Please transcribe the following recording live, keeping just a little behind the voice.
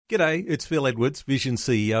G'day, it's Phil Edwards, Vision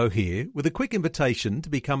CEO here, with a quick invitation to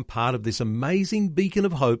become part of this amazing beacon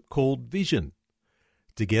of hope called Vision.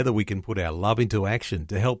 Together we can put our love into action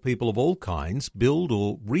to help people of all kinds build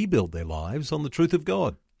or rebuild their lives on the truth of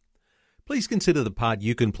God. Please consider the part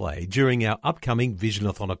you can play during our upcoming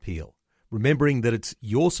Visionathon appeal, remembering that it's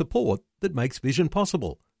your support that makes Vision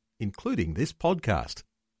possible, including this podcast.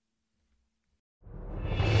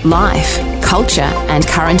 Life, culture and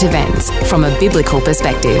current events from a biblical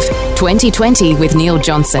perspective. 2020 with Neil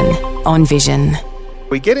Johnson on Vision.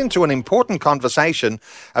 We get into an important conversation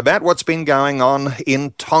about what's been going on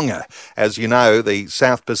in Tonga. As you know, the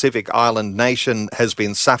South Pacific island nation has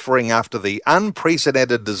been suffering after the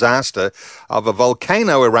unprecedented disaster of a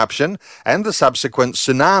volcano eruption and the subsequent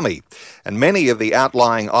tsunami. And many of the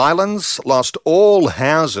outlying islands lost all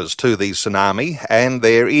houses to the tsunami, and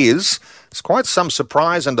it's quite some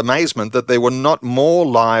surprise and amazement that there were not more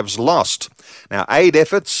lives lost. Now, aid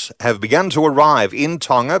efforts have begun to arrive in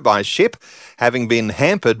Tonga by ship, having been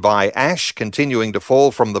hampered by ash continuing to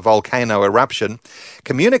fall from the volcano eruption.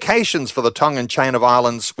 Communications for the Tongan chain of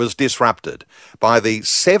islands was disrupted by the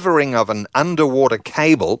severing of an underwater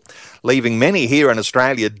cable, leaving many here in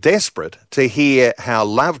Australia desperate to hear how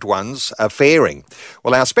loved ones are faring.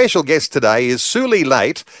 Well, our special guest today is Suli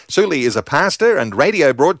Late. Suli is a pastor and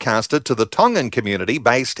radio broadcaster to the Tongan community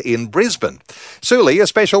based in Brisbane. Suli, a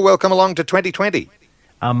special welcome along to 2020.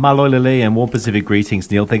 Malolele and warm Pacific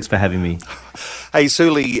greetings, Neil. Thanks for having me. Hey,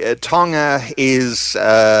 Suli, Tonga is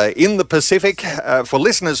in the Pacific. For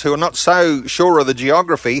listeners who are not so sure of the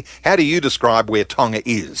geography, how do you describe where Tonga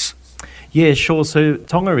is? Yeah, sure. So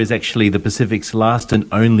Tonga is actually the Pacific's last and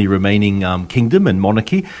only remaining kingdom and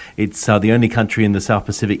monarchy. It's the only country in the South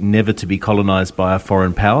Pacific never to be colonised by a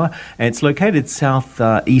foreign power. And it's located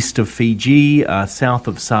east of Fiji, south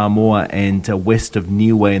of Samoa and west of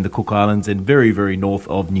Niue in the Cook Islands and very, very north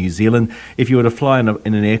of New Zealand. If you were to fly in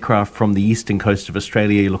an aircraft from the eastern coast of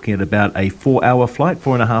Australia, you're looking at about a 4-hour flight,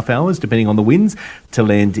 4.5 hours, depending on the winds, to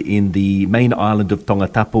land in the main island of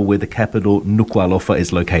Tongatapu, where the capital, Nuku'alofa,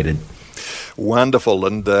 is located. Wonderful.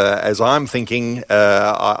 And as I'm thinking,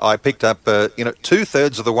 I picked up,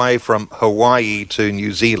 2/3 of the way from Hawaii to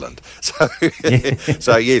New Zealand.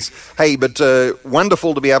 So yes. Hey, but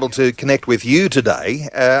wonderful to be able to connect with you today.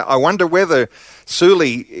 I wonder whether,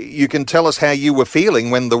 Suli, you can tell us how you were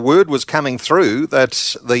feeling when the word was coming through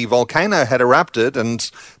that the volcano had erupted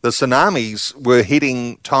and the tsunamis were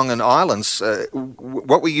hitting Tongan islands.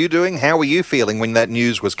 What were you doing? How were you feeling when that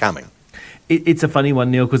news was coming? It's a funny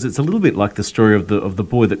one, Neil, because it's a little bit like the story of the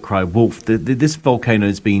boy that cried wolf. This volcano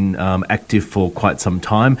has been active for quite some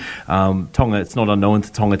time. Tonga, it's not unknown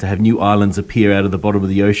to Tonga to have new islands appear out of the bottom of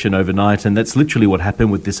the ocean overnight, and that's literally what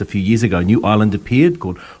happened with this a few years ago. A new island appeared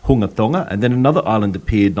called Hunga Tonga, and then another island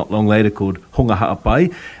appeared not long later called Hunga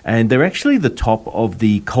Ha'apai, and they're actually the top of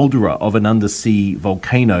the caldera of an undersea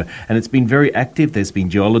volcano, and it's been very active. There's been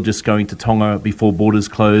geologists going to Tonga before borders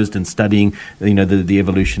closed and studying, the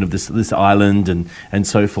evolution of this island and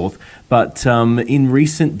so forth. But in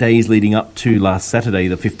recent days leading up to last Saturday,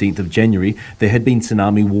 the 15th of January, there had been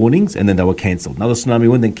tsunami warnings and then they were cancelled. Another tsunami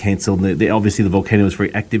warning, then cancelled. Obviously, the volcano was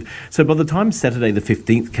very active. So by the time Saturday the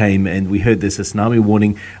 15th came and we heard there's a tsunami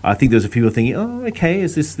warning, I think there was a few people thinking, oh, okay,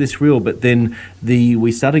 is this real? But then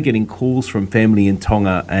we started getting calls from family in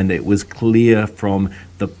Tonga, and it was clear from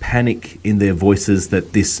the panic in their voices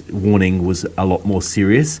that this warning was a lot more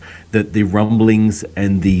serious, that the rumblings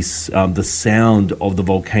and the sound of the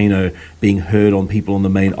volcano being heard on people on the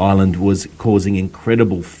main island was causing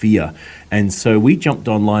incredible fear. And so we jumped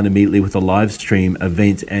online immediately with a live stream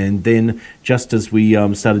event, and then just as we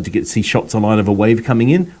started to see shots online of a wave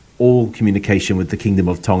coming in, all communication with the Kingdom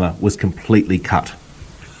of Tonga was completely cut.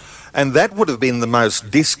 And that would have been the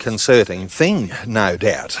most disconcerting thing, no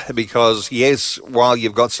doubt, because, yes, while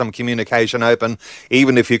you've got some communication open,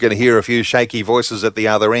 even if you can hear a few shaky voices at the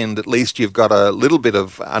other end, at least you've got a little bit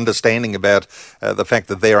of understanding about the fact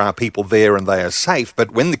that there are people there and they are safe.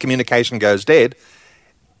 But when the communication goes dead,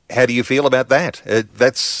 how do you feel about that?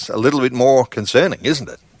 That's a little bit more concerning, isn't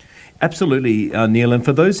it? Absolutely, Neil. And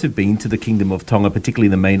for those who've been to the Kingdom of Tonga, particularly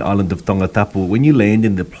the main island of Tongatapu, when you land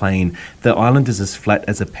in the plain, the island is as flat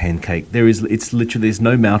as a pancake. There's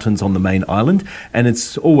no mountains on the main island, and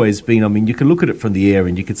it's always been, you can look at it from the air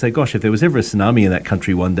and you could say, gosh, if there was ever a tsunami in that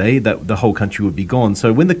country one day, that the whole country would be gone.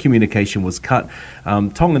 So when the communication was cut,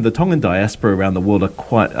 the Tongan diaspora around the world are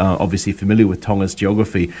quite obviously familiar with Tonga's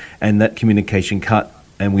geography, and that communication cut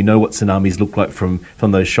and we know what tsunamis look like from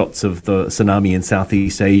those shots of the tsunami in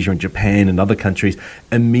Southeast Asia and Japan and other countries.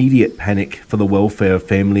 Immediate panic for the welfare of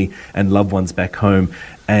family and loved ones back home.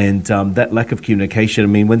 And that lack of communication, I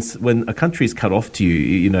mean, when a country is cut off to you,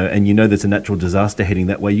 you know, and you know there's a natural disaster heading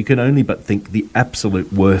that way, you can only but think the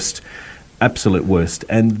absolute worst.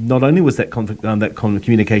 And not only was that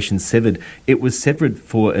communication severed, it was severed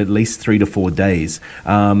for at least 3 to 4 days.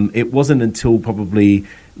 It wasn't until probably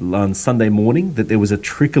on Sunday morning that there was a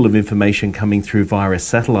trickle of information coming through via a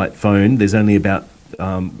satellite phone. There's only about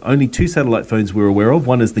only 2 satellite phones we're aware of.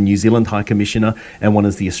 One is the New Zealand High Commissioner and one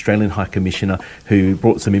is the Australian High Commissioner, who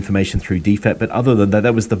brought some information through DFAT. But other than that,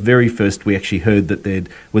 that was the very first we actually heard that there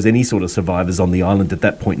was any sort of survivors on the island at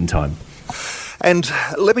that point in time. And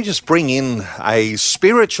let me just bring in a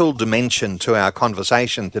spiritual dimension to our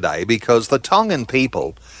conversation today, because the Tongan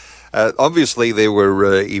people, obviously there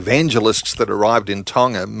were evangelists that arrived in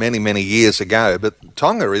Tonga many, many years ago, but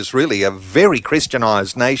Tonga is really a very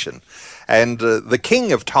Christianised nation. And the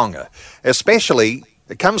King of Tonga, especially,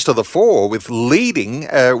 comes to the fore with leading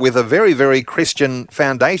with a very, very Christian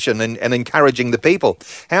foundation and encouraging the people.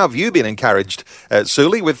 How have you been encouraged,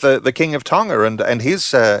 Suli, with the King of Tonga and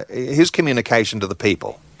his communication to the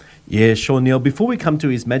people? Yeah, sure, Neil. Before we come to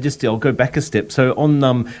His Majesty, I'll go back a step. So on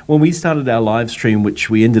when we started our live stream, which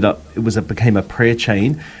we ended up, became a prayer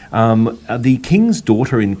chain. The King's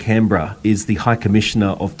daughter in Canberra is the High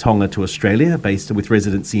Commissioner of Tonga to Australia, based with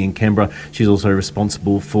residency in Canberra. She's also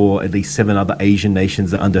responsible for at least 7 other Asian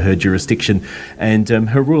nations that are under her jurisdiction. And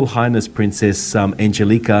Her Royal Highness Princess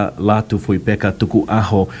Angelica Latufuipeka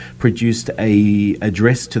Tukuaho produced a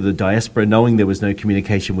address to the diaspora, knowing there was no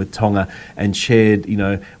communication with Tonga, and shared,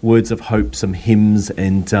 words of hope, some hymns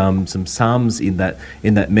and some psalms in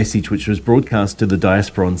that message, which was broadcast to the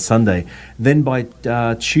diaspora on Sunday. Then by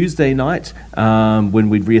Tuesday night, when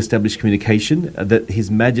we'd re-established communication, that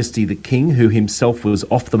His Majesty the King, who himself was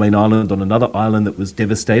off the main island on another island that was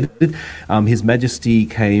devastated, His Majesty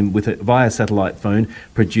came with via satellite phone,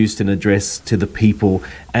 produced an address to the people,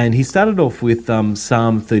 and he started off with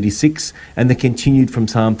Psalm 36, and then continued from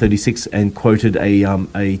Psalm 36 and quoted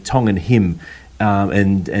a Tongan hymn.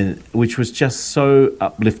 And which was just so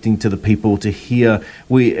uplifting to the people to hear.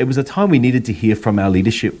 It was a time we needed to hear from our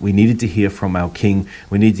leadership. We needed to hear from our king.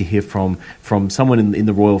 We needed to hear from someone in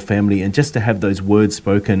the royal family, and just to have those words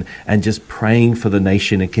spoken, and just praying for the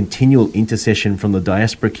nation, and continual intercession from the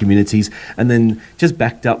diaspora communities, and then just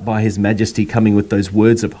backed up by His Majesty coming with those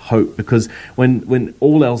words of hope. Because when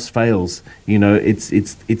all else fails,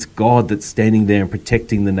 it's God that's standing there and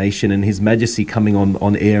protecting the nation, and His Majesty coming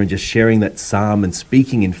on air and just sharing that psalm and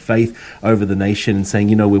speaking in faith over the nation, and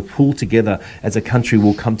saying, we'll pull together as a country,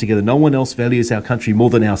 we'll come together. No one else values our country more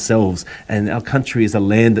than ourselves, and our country is a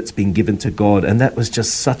land that's been given to God. And that was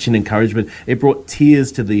just such an encouragement. It brought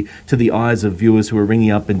tears to the eyes of viewers who were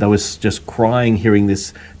ringing up, and they were just crying hearing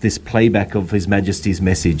this playback of His Majesty's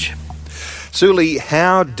message. Suli,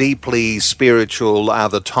 how deeply spiritual are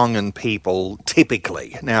the Tongan people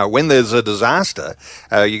typically? Now, when there's a disaster,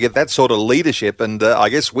 you get that sort of leadership, and I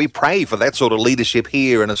guess we pray for that sort of leadership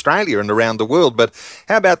here in Australia and around the world. But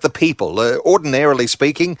how about the people? Ordinarily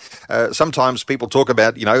speaking, sometimes people talk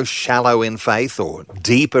about, shallow in faith or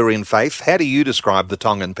deeper in faith. How do you describe the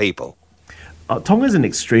Tongan people? Tonga is an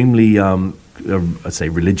extremely, I'd say,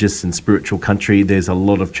 religious and spiritual country. There's a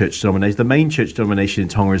lot of church denominations. The main church denomination in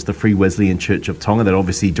Tonga is the Free Wesleyan Church of Tonga, that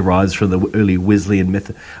obviously derives from the early Wesleyan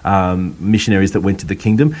missionaries that went to the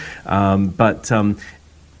kingdom. But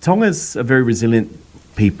Tonga's a very resilient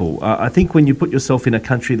people. I think when you put yourself in a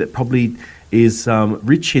country that probably is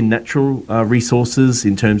rich in natural resources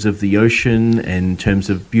in terms of the ocean and in terms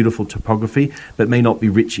of beautiful topography, but may not be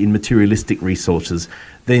rich in materialistic resources,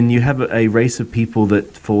 then you have a race of people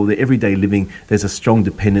that for their everyday living, there's a strong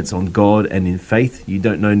dependence on God and in faith. You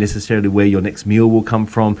don't know necessarily where your next meal will come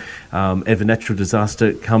from. If a natural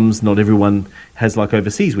disaster comes, not everyone has, like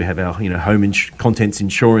overseas, we have our home contents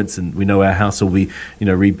insurance, and we know our house will be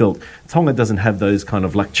rebuilt. Tonga doesn't have those kind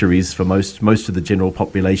of luxuries for most of the general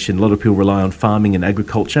population. A lot of people rely on farming and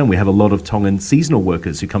agriculture, and we have a lot of Tongan seasonal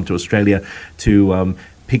workers who come to Australia to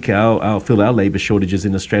fill our labour shortages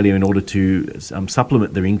in Australia in order to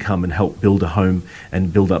supplement their income and help build a home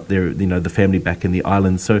and build up their the family back in the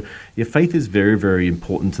island. So your faith is very, very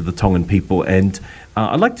important to the Tongan people. And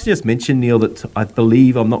I'd like to just mention, Neil, that I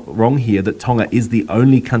believe I'm not wrong here, that Tonga is the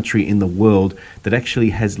only country in the world that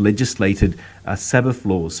actually has legislated Sabbath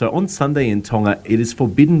laws. So on Sunday in Tonga, it is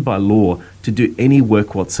forbidden by law to do any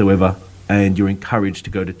work whatsoever, and you're encouraged to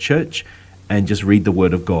go to church and just read the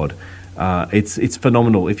Word of God. It's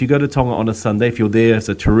phenomenal. If you go to Tonga on a Sunday, if you're there as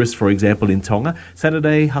a tourist, for example, in Tonga,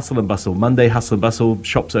 Saturday, hustle and bustle. Monday, hustle and bustle,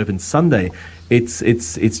 shops open. Sunday, it's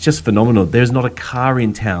just phenomenal. There's not a car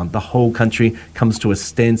in town. The whole country comes to a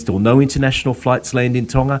standstill. No international flights land in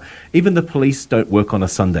Tonga. Even the police don't work on a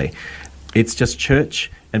Sunday. It's just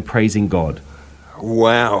church and praising God.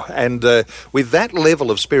 Wow. And with that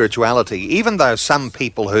level of spirituality, even though some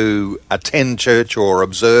people who attend church or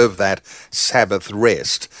observe that Sabbath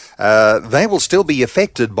rest, they will still be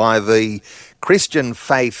affected by the Christian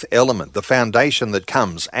faith element, the foundation that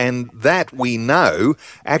comes, and that we know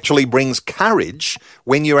actually brings courage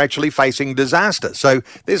when you're actually facing disaster. So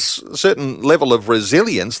there's a certain level of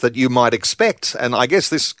resilience that you might expect, and I guess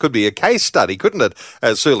this could be a case study, couldn't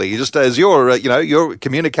it, Suli? Just as you're, you're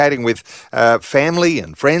communicating with family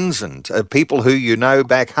and friends and people who you know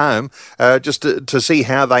back home, just to see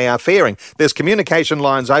how they are faring. There's communication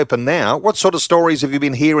lines open now. What sort of stories have you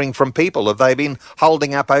been hearing from people? Have they been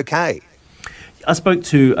holding up okay? I spoke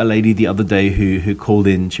to a lady the other day who called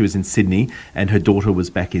in. She was in Sydney and her daughter was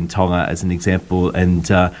back in Tonga as an example. And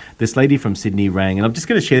this lady from Sydney rang, and I'm just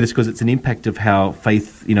going to share this because it's an impact of how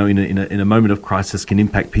faith, in a moment of crisis, can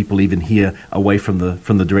impact people even here away from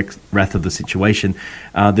the direct wrath of the situation.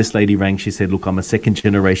 This lady rang. She said, "Look, I'm a second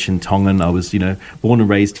generation Tongan. I was, born and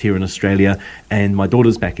raised here in Australia, and my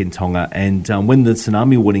daughter's back in Tonga. And when the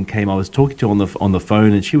tsunami warning came, I was talking to her on the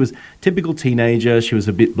phone, and she was typical teenager. She was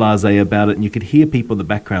a bit blasé about it, and you could hear people in the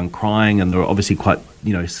background crying, and they were obviously quite,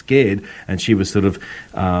 scared. And she was sort of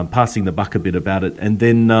passing the buck a bit about it. And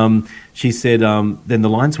then she said, then the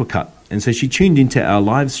lines were cut, and so she tuned into our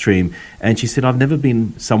live stream, and she said, "I've never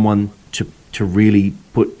been someone to really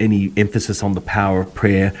put any emphasis on the power of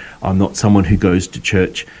prayer. I'm not someone who goes to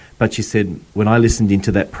church." But she said, when I listened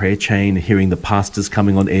into that prayer chain, hearing the pastors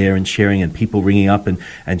coming on air and sharing and people ringing up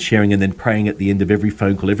and sharing and then praying at the end of every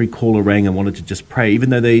phone call, every caller rang and wanted to just pray,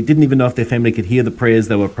 even though they didn't even know if their family could hear the prayers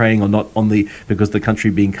they were praying or not because the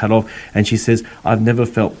country being cut off. And she says, "I've never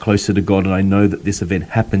felt closer to God, and I know that this event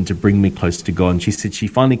happened to bring me close to God." And she said she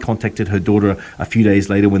finally contacted her daughter a few days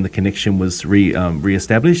later when the connection was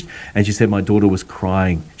re-established. And she said, "My daughter was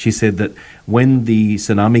crying." She said that when the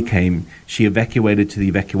tsunami came, she evacuated to the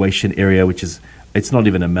evacuation area, which is, it's not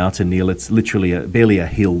even a mountain, Neil. It's literally barely a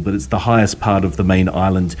hill, but it's the highest part of the main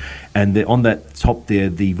island. And on that top there,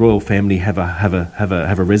 the royal family have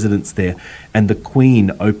a residence there. And the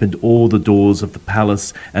Queen opened all the doors of the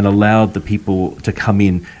palace and allowed the people to come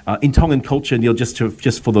in. In Tongan culture, Neil, just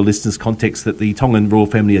for the listeners' context, that the Tongan royal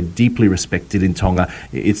family are deeply respected in Tonga.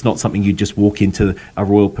 It's not something you just walk into a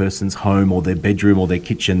royal person's home or their bedroom or their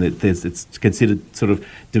kitchen. It's considered sort of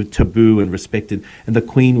taboo and respected. And the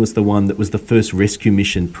Queen was the one that was the first rescue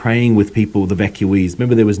mission, praying with people, the evacuees.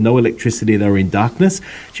 Remember, there was no electricity. They were in darkness.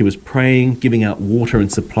 She was praying, giving out water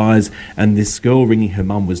and supplies. And this girl ringing her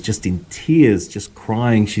mum was just in tears, just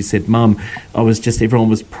crying. She said, "Mum, everyone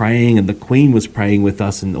was praying and the Queen was praying with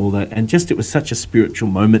us and all that." And it was such a spiritual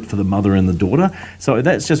moment for the mother and the daughter. So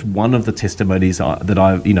that's just one of the testimonies that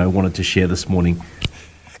I wanted to share this morning.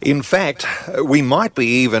 In fact, we might be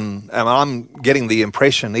even, and I'm getting the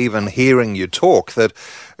impression even hearing you talk, that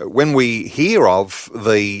when we hear of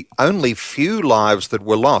the only few lives that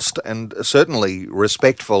were lost, and certainly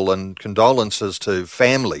respectful and condolences to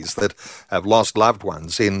families that have lost loved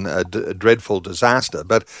ones in a dreadful disaster,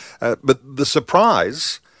 but the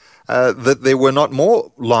surprise that there were not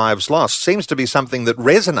more lives lost seems to be something that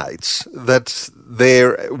resonates, that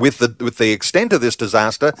there, with the extent of this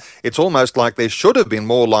disaster, it's almost like there should have been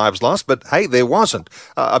more lives lost, but hey, there wasn't.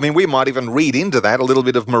 We might even read into that a little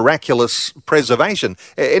bit of miraculous preservation.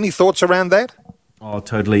 Any thoughts around that? Oh,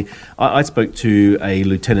 totally. I spoke to a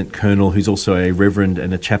lieutenant colonel who's also a reverend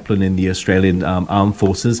and a chaplain in the Australian Armed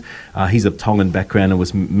Forces. He's of Tongan background and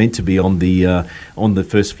was meant to be on the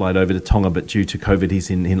first flight over to Tonga, but due to COVID,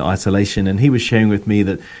 he's in isolation. And he was sharing with me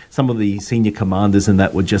that some of the senior commanders and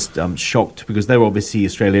that were just shocked because they were obviously,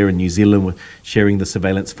 Australia and New Zealand were sharing the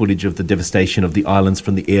surveillance footage of the devastation of the islands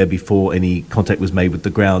from the air before any contact was made with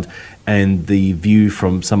the ground. And the view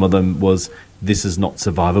from some of them was, this is not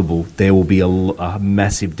survivable. There will be a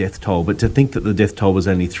massive death toll. But to think that the death toll was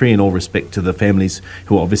only 3, in all respect to the families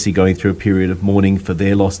who are obviously going through a period of mourning for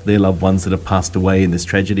their loved ones that have passed away in this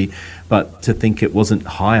tragedy, but to think it wasn't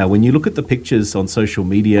higher. When you look at the pictures on social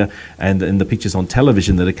media and the pictures on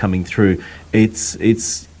television that are coming through, it's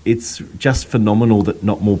just phenomenal that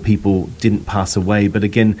not more people didn't pass away. But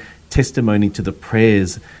again, testimony to the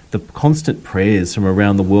prayers, the constant prayers from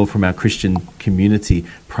around the world, from our Christian community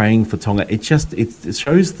praying for Tonga. It shows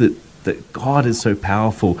that that God is so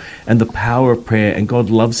powerful, and the power of prayer, and God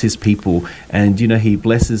loves his people, and he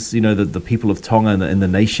blesses the people of Tonga and the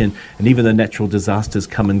nation, and even the natural disasters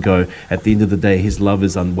come and go. At the end of the day, his love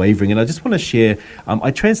is unwavering. And I just want to share,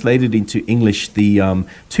 I translated into English the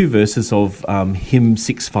 2 verses of hymn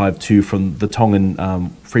 652 from the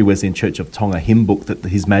Tongan Free Wesleyan Church of Tonga hymn book that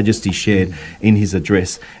His Majesty shared in his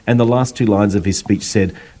address. And the last 2 lines of his speech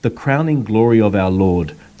said, "The crowning glory of our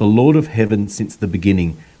Lord, the Lord of heaven since the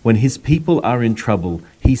beginning. When his people are in trouble,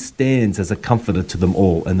 he stands as a comforter to them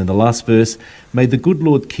all." And then the last verse, "May the good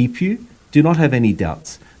Lord keep you. Do not have any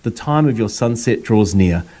doubts. The time of your sunset draws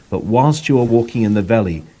near, but whilst you are walking in the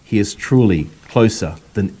valley, he is truly closer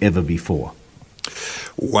than ever before."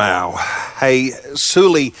 Wow. Hey,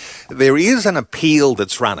 Suli, there is an appeal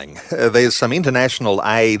that's running. There's some international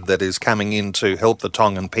aid that is coming in to help the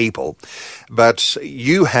Tongan people. But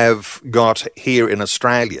you have got here in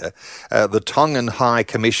Australia, the Tongan High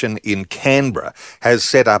Commission in Canberra has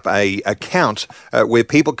set up a account where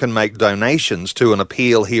people can make donations to an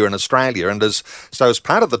appeal here in Australia. And as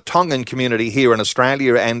part of the Tongan community here in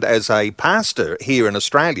Australia, and as a pastor here in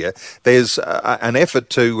Australia, there's an effort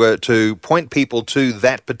to point people to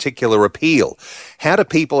that particular appeal. How do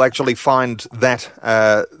people actually find that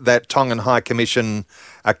Tongan High Commission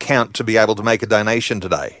account to be able to make a donation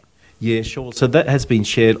today? Yeah, sure. So that has been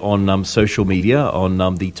shared on social media,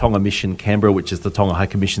 on the Tonga Mission Canberra, which is the Tonga High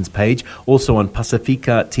Commission's page. Also on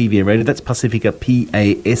Pasifika TV and Radio. That's Pasifika,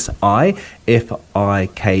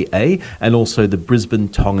 Pasifika, and also the Brisbane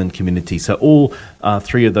Tongan community. So all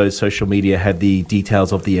 3 of those social media have the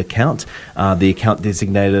details of the account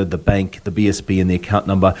designator, the bank, the BSB, and the account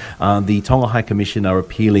number. The Tonga High Commission are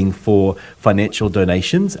appealing for financial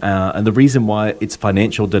donations. And the reason why it's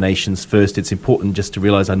financial donations first, it's important just to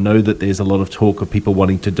realise, I know that there's a lot of talk of people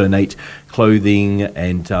wanting to donate clothing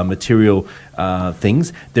and material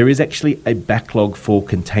things. There is actually a backlog for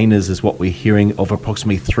containers, is what we're hearing, of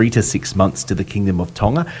approximately 3 to 6 months to the Kingdom of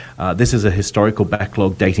Tonga. This is a historical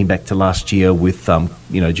backlog dating back to last year with,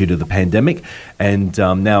 due to the pandemic. And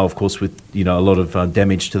now, of course, with, a lot of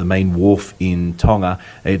damage to the main wharf in Tonga,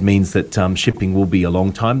 it means that shipping will be a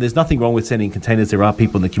long time. There's nothing wrong with sending containers. There are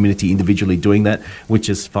people in the community individually doing that, which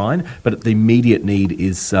is fine. But the immediate need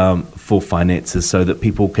is for finances, so that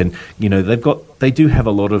people can, they do have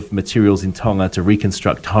a lot of materials in Tonga to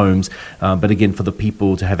reconstruct homes, but again, for the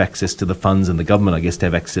people to have access to the funds, and the government, I guess, to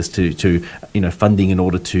have access to funding in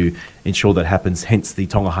order to ensure that happens. Hence, the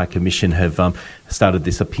Tonga High Commission have started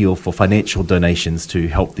this appeal for financial donations to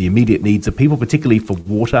help the immediate needs of people, particularly for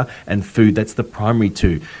water and food. That's the primary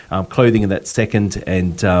 2. Clothing in that second,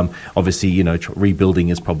 and obviously, rebuilding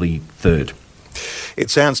is probably third. It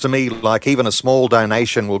sounds to me like even a small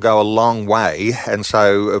donation will go a long way. And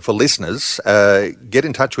so for listeners, get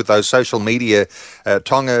in touch with those social media,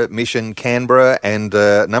 Tonga Mission Canberra, and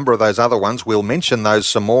a number of those other ones. We'll mention those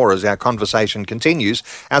some more as our conversation continues.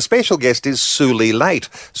 Our special guest is Suli Late.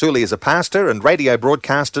 Suli is a pastor and radio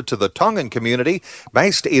broadcaster to the Tongan community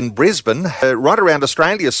based in Brisbane. Right around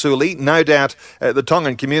Australia, Suli, no doubt the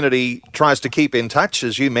Tongan community tries to keep in touch,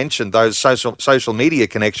 as you mentioned, those social media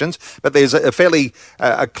connections, but there's a fairly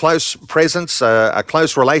close presence, a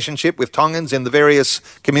close relationship with Tongans in the various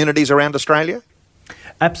communities around Australia?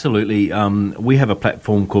 Absolutely. We have a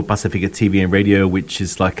platform called Pasifika TV and Radio, which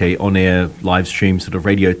is like a on-air live stream sort of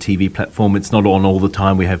radio TV platform. It's not on all the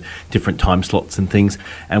time. We have different time slots and things.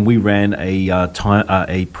 And we ran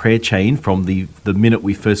a prayer chain from the minute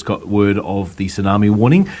we first got word of the tsunami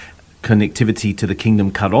warning, connectivity to the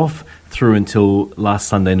kingdom cut off, through until last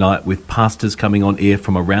Sunday night, with pastors coming on air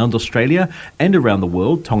from around Australia and around the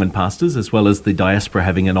world, Tongan pastors, as well as the diaspora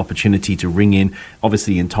having an opportunity to ring in,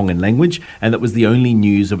 obviously in Tongan language. And that was the only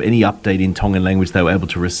news of any update in Tongan language they were able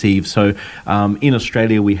to receive. So in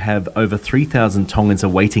Australia, we have over 3,000 Tongans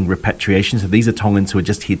awaiting repatriation. So these are Tongans who are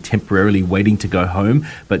just here temporarily waiting to go home,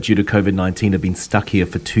 but due to COVID-19 have been stuck here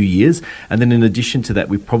for 2 years. And then in addition to that,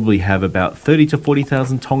 we probably have about 30 to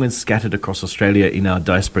 40,000 Tongans scattered across Australia in our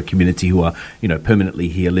diaspora community who are, permanently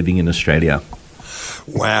here living in Australia.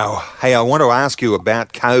 Wow. Hey, I want to ask you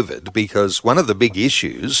about COVID, because one of the big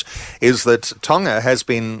issues is that Tonga has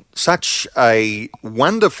been such a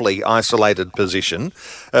wonderfully isolated position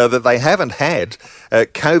that they haven't had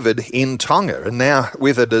COVID in Tonga. And now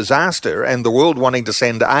with a disaster and the world wanting to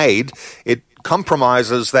send aid, it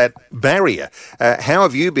compromises that barrier. How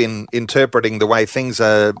have you been interpreting the way things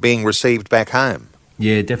are being received back home?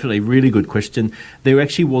 Yeah, definitely. Really good question. There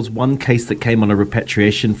actually was one case that came on a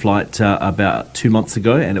repatriation flight about 2 months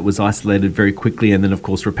ago, and it was isolated very quickly. And then, of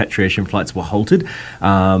course, repatriation flights were halted.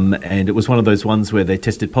 And it was one of those ones where they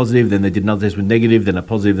tested positive, then they did another test with negative, then a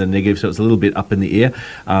positive, then a negative. So it's a little bit up in the air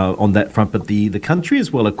on that front. But the country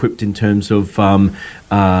is well equipped in terms of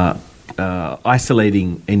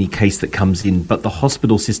isolating any case that comes in, but the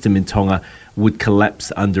hospital system in Tonga would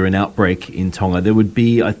collapse under an outbreak in Tonga. There would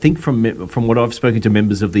be, I think from what I've spoken to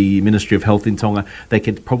members of the Ministry of Health in Tonga, they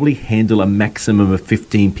could probably handle a maximum of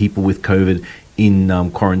 15 people with COVID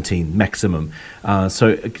in quarantine, maximum.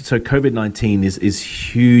 So COVID-19 is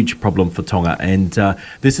huge problem for Tonga, and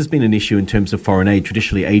this has been an issue in terms of foreign aid.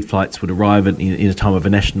 Traditionally, aid flights would arrive in a time of a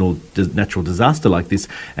natural disaster like this,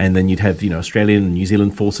 and then you'd have Australian and New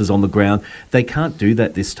Zealand forces on the ground. They can't do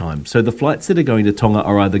that this time. So the flights that are going to Tonga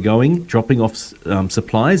are either dropping off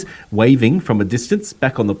supplies, waving from a distance,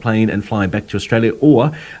 back on the plane and flying back to Australia,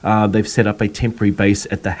 or they've set up a temporary base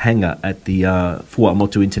at the hangar at the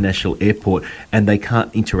Fuamotu International Airport, and they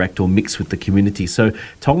can't interact or mix with the community. So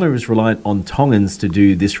Tonga is reliant on Tongans to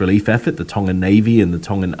do this relief effort, the Tongan Navy and the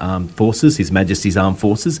Tongan Armed Forces, His Majesty's Armed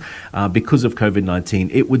Forces, because of COVID-19.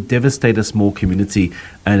 It would devastate a small community,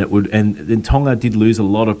 and Tonga did lose a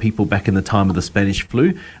lot of people back in the time of the Spanish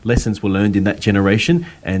flu. Lessons were learned in that generation,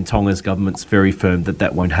 and Tonga's government's very firm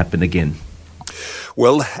that won't happen again.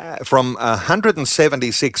 Well, from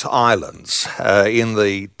 176 islands in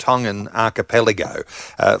the Tongan archipelago,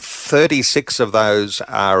 36 of those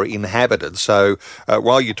are inhabited. So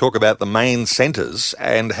while you talk about the main centres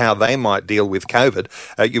and how they might deal with COVID,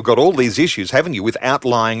 you've got all these issues, haven't you, with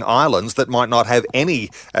outlying islands that might not have any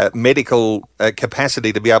medical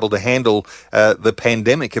capacity to be able to handle the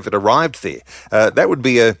pandemic if it arrived there. That would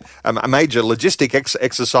be a major logistic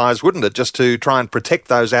exercise, wouldn't it, just to try and protect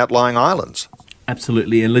those outlying islands?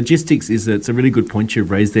 Absolutely, and logistics it's a really good point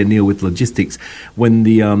you've raised there, Neil, with logistics. When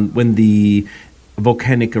the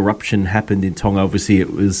volcanic eruption happened in Tonga, obviously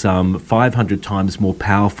it was 500 times more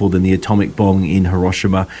powerful than the atomic bomb in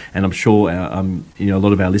Hiroshima, and I'm sure a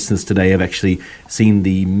lot of our listeners today have actually seen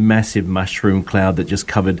the massive mushroom cloud that just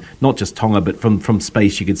covered not just Tonga, but from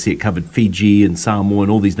space you could see it covered Fiji and Samoa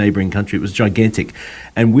and all these neighbouring countries. It was gigantic,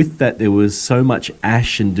 and with that there was so much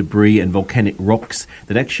ash and debris and volcanic rocks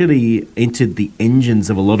that actually entered the engines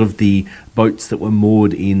of a lot of the boats that were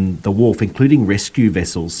moored in the wharf, including rescue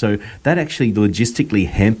vessels. So that actually logistically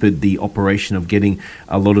hampered the operation of getting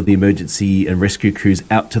a lot of the emergency and rescue crews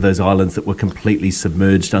out to those islands that were completely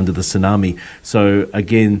submerged under the tsunami. So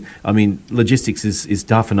again, I mean, logistics is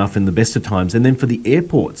tough enough in the best of times. And then for the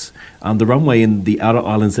airports, the runway in the outer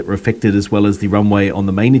islands that were affected, as well as the runway on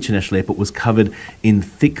the main international airport, was covered in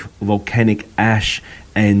thick volcanic ash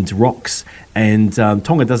and rocks, and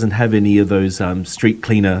Tonga doesn't have any of those street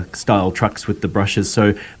cleaner style trucks with the brushes.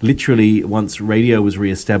 So literally, once radio was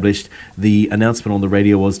re-established, the announcement on the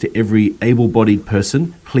radio was to every able-bodied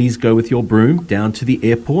person, please go with your broom down to the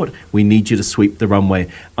airport. We need you to sweep the runway.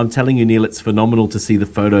 I'm telling you, Neil, it's phenomenal to see the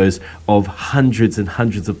photos of hundreds and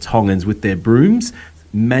hundreds of Tongans with their brooms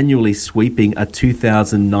manually sweeping a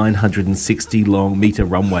 2,960 long metre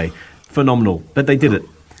runway. Phenomenal, but they did it.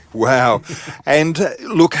 Wow. And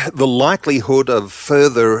look, the likelihood of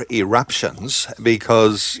further eruptions,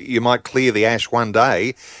 because you might clear the ash one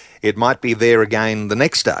day, it might be there again the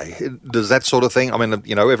next day. Does that sort of thing? I mean,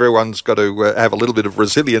 everyone's got to have a little bit of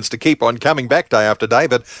resilience to keep on coming back day after day,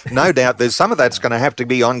 but no doubt there's some of that's going to have to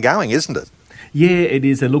be ongoing, isn't it? Yeah, it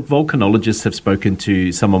is. And look, volcanologists have spoken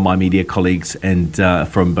to some of my media colleagues, and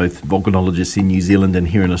from both volcanologists in New Zealand and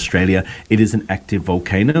here in Australia. It is an active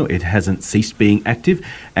volcano. It hasn't ceased being active.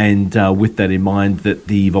 And with that in mind, that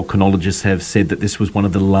the volcanologists have said that this was one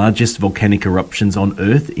of the largest volcanic eruptions on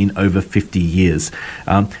Earth in over 50 years.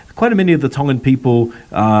 Quite many of the Tongan people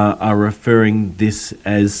are referring this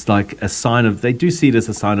as like a sign of, they do see it as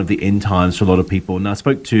a sign of the end times for a lot of people. And I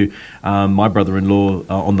spoke to my brother-in-law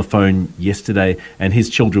on the phone yesterday, and his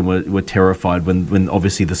children were terrified when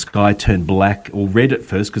obviously the sky turned black or red at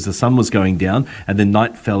first because the sun was going down, and then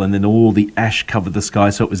night fell, and then all the ash covered the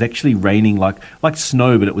sky. So it was actually raining like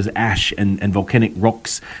snow, but it was ash and volcanic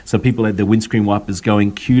rocks. So people had their windscreen wipers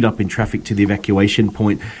going, queued up in traffic to the evacuation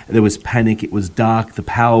point. There was panic. It was dark. The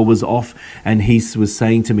power was off, and he was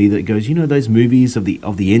saying to me that, it goes, those movies of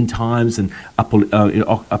the end times and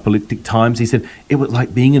apocalyptic times. He said it was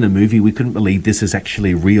like being in a movie. We couldn't believe this is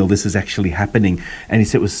actually real. This is actually happening. And he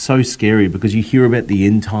said it was so scary because you hear about the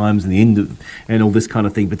end times and the end of, and all this kind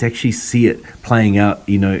of thing, but to actually see it playing out,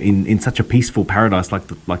 in such a peaceful paradise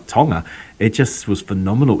like Tonga, it just was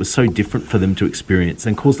phenomenal. It was so different for them to experience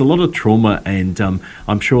and caused a lot of trauma. And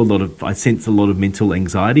I'm sure I sense a lot of mental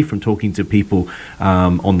anxiety from talking to people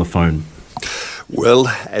on the phone. Well,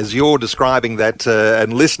 as you're describing that,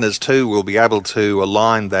 and listeners too will be able to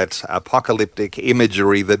align that apocalyptic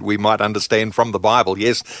imagery that we might understand from the Bible.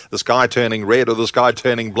 Yes, the sky turning red or the sky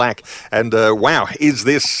turning black. And wow, is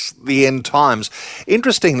this the end times?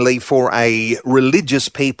 Interestingly, for a religious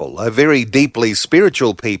people, a very deeply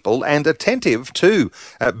spiritual people and attentive to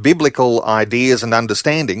biblical ideas and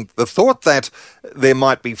understanding, the thought that there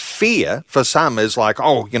might be fear for some is like,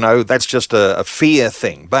 oh, that's just a fear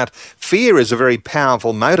thing. But fear is a very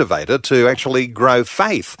powerful motivator to actually grow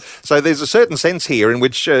faith. So there's a certain sense here in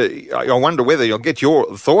which I wonder whether you'll get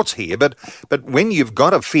your thoughts here, but when you've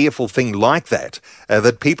got a fearful thing like that,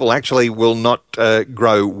 that people actually will not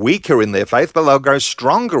grow weaker in their faith, but they'll grow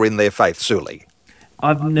stronger in their faith, Suli.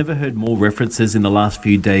 I've never heard more references in the last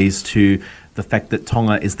few days to the fact that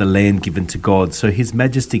Tonga is the land given to God. So His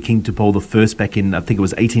Majesty King Tupou I back in, I think it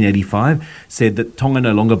was 1885, said that Tonga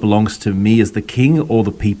no longer belongs to me as the king or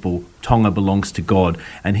the people. Tonga belongs to God.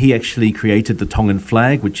 And he actually created the Tongan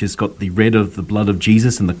flag, which has got the red of the blood of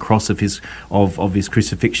Jesus and the cross of his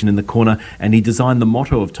crucifixion in the corner. And he designed the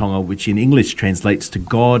motto of Tonga, which in English translates to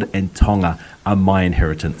God and Tonga are my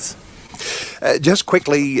inheritance. Just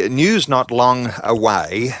quickly, news not long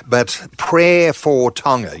away, but prayer for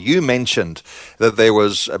Tonga. You mentioned that there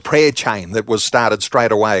was a prayer chain that was started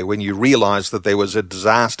straight away when you realised that there was a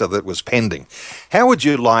disaster that was pending. How would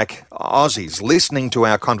you like Aussies listening to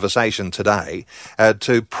our conversation today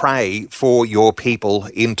to pray for your people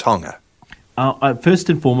in Tonga? First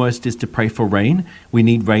and foremost is to pray for rain. We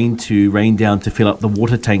need rain to rain down to fill up the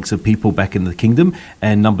water tanks of people back in the kingdom.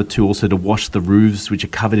 And number two, also to wash the roofs, which are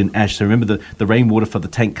covered in ash. So remember, the rainwater for the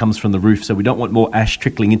tank comes from the roof. So we don't want more ash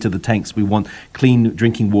trickling into the tanks. We want clean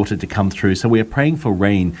drinking water to come through. So we are praying for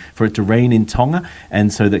rain, for it to rain in Tonga,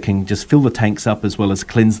 and so that can just fill the tanks up as well as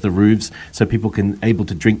cleanse the roofs so people can able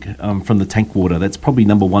to drink from the tank water. That's probably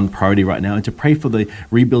number one priority right now. And to pray for the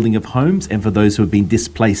rebuilding of homes and for those who have been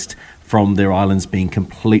displaced from their islands being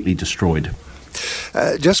completely destroyed.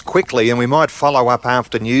 Just quickly, and we might follow up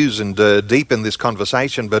after news and deepen this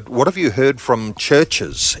conversation, but what have you heard from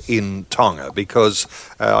churches in Tonga? Because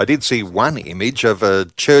I did see one image of a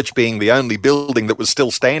church being the only building that was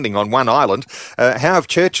still standing on one island. How have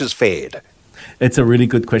churches fared? It's a really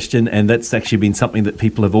good question, and that's actually been something that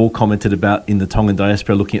people have all commented about in the Tongan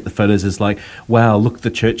diaspora, looking at the photos is like, wow, look, the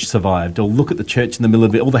church survived, or look at the church in the middle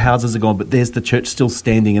of it, all the houses are gone, but there's the church still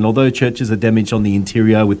standing. And although churches are damaged on the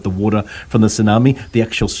interior with the water from the tsunami, the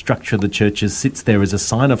actual structure of the churches sits there as a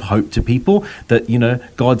sign of hope to people that,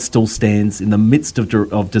 God still stands in the midst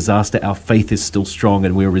of disaster. Our faith is still strong,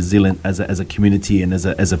 and we're resilient as a community and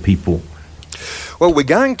as a people. Well, we're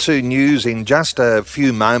going to news in just a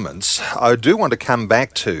few moments. I do want to come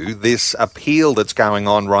back to this appeal that's going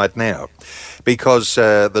on right now, because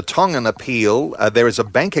the Tongan appeal, there is a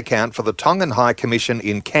bank account for the Tongan High Commission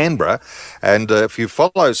in Canberra, and if you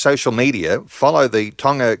follow social media, follow the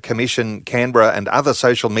Tonga Commission Canberra and other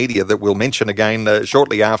social media that we'll mention again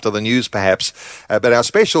shortly after the news perhaps. But our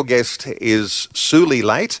special guest is Suli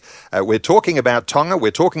Late. We're talking about Tonga,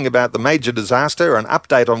 we're talking about the major disaster, an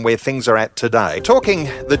update on where things are at today. Talking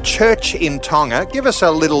the church in Tonga, give us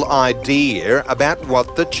a little idea about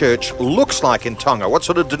what the church looks like in Tonga. What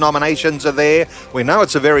sort of denominations are there? We know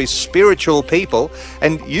it's a very spiritual people,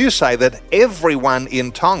 and you say that everyone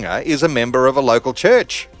in Tonga is a member of a local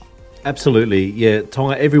church. Absolutely, yeah.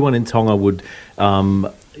 Tonga, everyone in Tonga would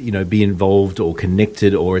be involved or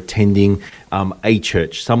connected or attending a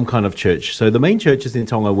church, some kind of church. So the main churches in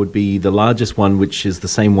Tonga would be the largest one, which is the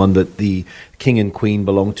same one that the King and Queen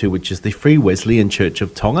belong to, which is the Free Wesleyan Church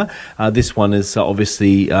of Tonga. This one is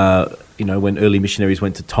obviously, when early missionaries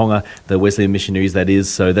went to Tonga, the Wesleyan missionaries, that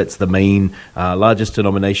is. So that's the main largest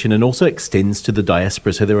denomination, and also extends to the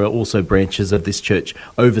diaspora. So there are also branches of this church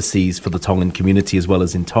overseas for the Tongan community as well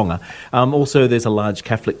as in Tonga. Also, there's a large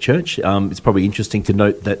Catholic church. It's probably interesting to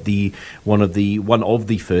note that one of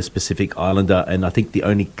the first Pacific Islander, and I think the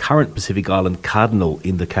only current Pacific Island cardinal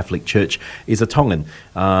in the Catholic Church, is a Tongan,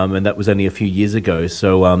 and that was only a few years ago.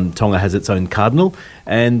 So Tonga has its own cardinal,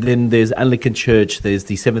 and then there's Anglican Church, there's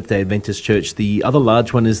the Seventh-day Adventist Church. The other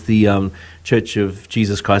large one is the Church of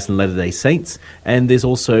Jesus Christ and Latter-day Saints, and there's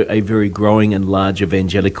also a very growing and large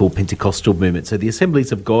evangelical Pentecostal movement. So the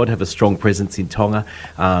Assemblies of God have a strong presence in Tonga,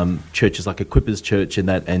 churches like Equippers Church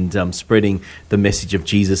and spreading the message of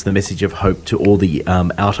Jesus, the message of hope to all the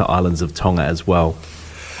outer islands of Tonga as well.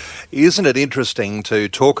 Isn't it interesting to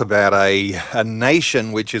talk about a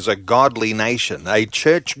nation which is a godly nation, a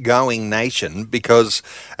church-going nation? Because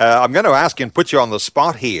I'm going to ask you and put you on the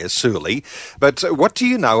spot here, Suli, but what do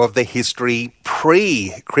you know of the history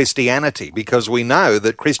pre-Christianity? Because we know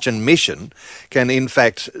that Christian mission can, in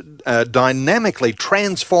fact, dynamically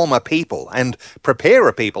transform a people and prepare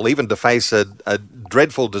a people even to face a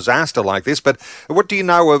dreadful disaster like this. But what do you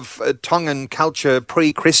know of Tongan culture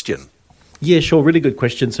pre-Christian? Yeah, sure. Really good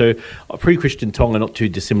question. So pre-Christian Tonga, not too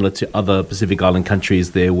dissimilar to other Pacific Island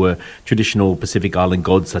countries. There were traditional Pacific Island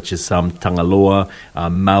gods such as Tangaloa,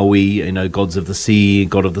 Maui, gods of the sea,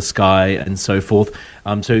 god of the sky, and so forth.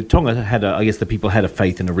 So Tonga had, the people had a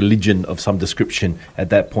faith and a religion of some description at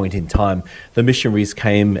that point in time. The missionaries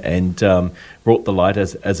came and brought the light,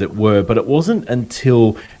 as it were. But it wasn't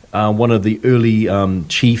until one of the early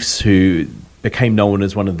chiefs who became known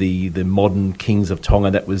as one of the modern kings of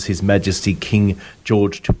Tonga. That was His Majesty King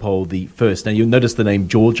George Tupou I. Now, you'll notice the name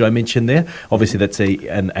George I mentioned there. Obviously, that's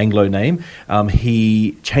an Anglo name.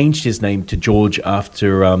 He changed his name to George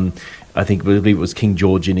after, I believe it was King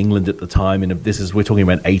George in England at the time. And we're talking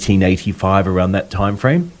about 1885, around that time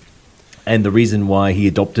frame. And the reason why he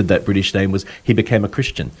adopted that British name was he became a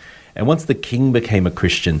Christian. And once the king became a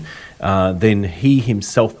Christian, then he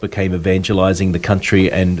himself became evangelizing the country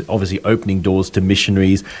and obviously opening doors to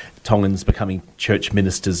missionaries, Tongans becoming church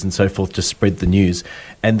ministers and so forth to spread the news.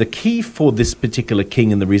 And the key for this particular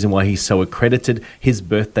king, and the reason why he's so accredited, his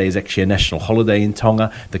birthday is actually a national holiday in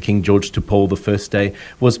Tonga, the King George Tupou I Day,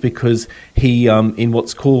 was because he, in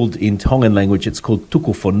what's called, in Tongan language, it's called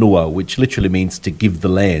tuku whanua, which literally means to give the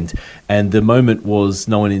land. And the moment was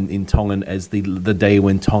known in Tongan as the day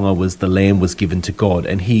when Tonga the land was given to God.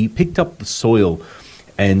 And he picked up the soil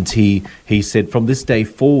and he said, from this day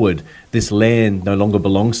forward, this land no longer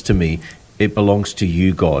belongs to me, it belongs to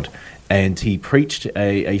you, God. And he preached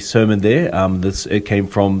a sermon there. It came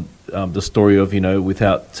from the story of,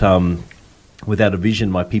 without a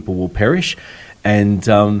vision, my people will perish.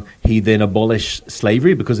 And he then abolished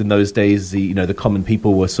slavery, because in those days, the common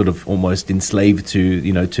people were sort of almost enslaved to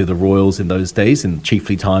the royals in those days, and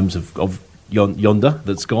chiefly times of yonder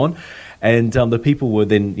that's gone. And the people were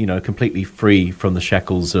then, completely free from the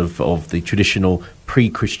shackles of the traditional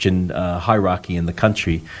pre-Christian hierarchy in the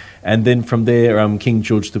country. And then from there, King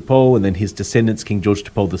George Tupou and then his descendants, King George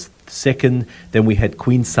Tupou II. Then we had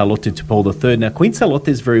Queen Salote Tupou III. Now, Queen Salote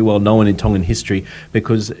is very well known in Tongan history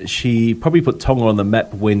because she probably put Tonga on the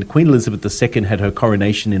map when Queen Elizabeth II had her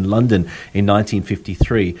coronation in London in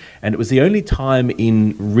 1953. And it was the only time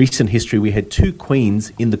in recent history we had two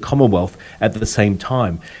queens in the Commonwealth at the same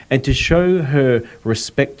time. And to show her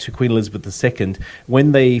respect to Queen Elizabeth II,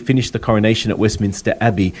 when they finished the coronation at Westminster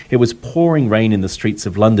Abbey, it was pouring rain in the streets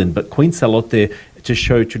of London. But Queen Salote, to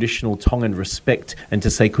show traditional Tongan respect and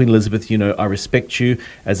to say, Queen Elizabeth, I respect you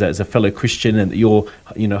as a fellow Christian, and you're,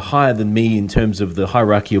 higher than me in terms of the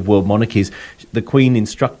hierarchy of world monarchies. The Queen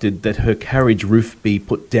instructed that her carriage roof be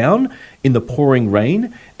put down in the pouring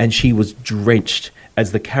rain, and she was drenched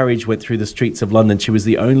as the carriage went through the streets of London. She was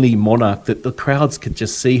the only monarch that the crowds could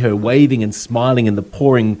just see her waving and smiling in the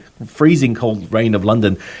pouring, freezing cold rain of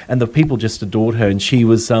London, and the people just adored her. And she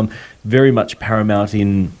was very much paramount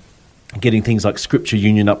in getting things like Scripture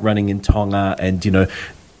Union up running in Tonga, and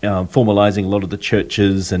formalising a lot of the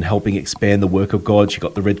churches and helping expand the work of God. She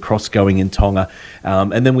got the Red Cross going in Tonga.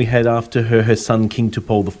 And then we had after her son King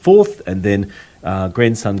Tupou IV, and then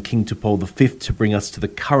grandson King Tupou V, to bring us to the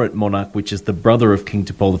current monarch, which is the brother of King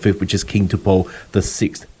Tupou V, which is King Tupou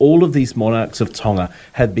VI. All of these monarchs of Tonga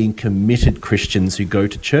have been committed Christians who go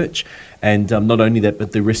to church. And not only that,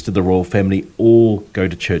 but the rest of the royal family all go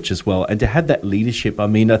to church as well. And to have that leadership,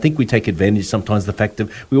 I think we take advantage sometimes of the fact that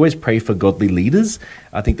we always pray for godly leaders.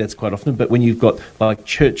 I think that's quite often. But when you've got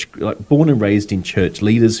church, born and raised in church,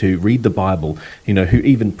 leaders who read the Bible, who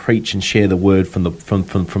even preach and share the word from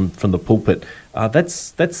the pulpit,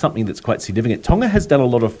 that's something that's quite significant. Tonga has done a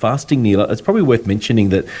lot of fasting, Neil. It's probably worth mentioning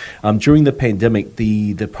that during the pandemic,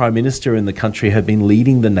 the Prime Minister and the country have been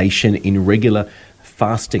leading the nation in regular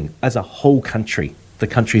fasting as a whole country. The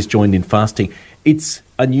country's joined in fasting. It's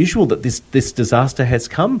unusual that this disaster has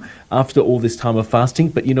come after all this time of fasting,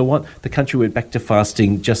 but you know what? The country went back to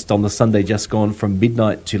fasting just on the Sunday just gone from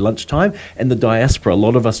midnight to lunchtime, and the diaspora, a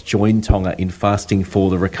lot of us joined Tonga in fasting for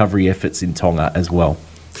the recovery efforts in Tonga as well.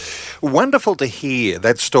 Wonderful to hear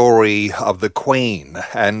that story of the Queen,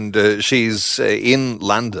 and she's in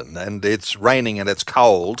London, and it's raining and it's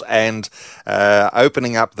cold, and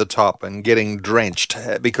opening up the top and getting drenched,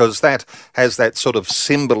 because that has that sort of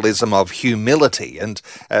symbolism of humility, and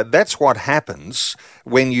that's what happens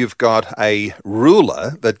when you've got a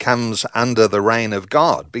ruler that comes under the reign of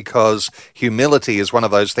God, because humility is one of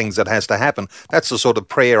those things that has to happen. That's the sort of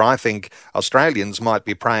prayer I think Australians might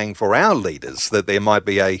be praying for our leaders, that there might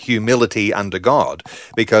be a humility under God,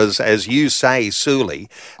 because as you say, Suli,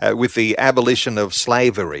 with the abolition of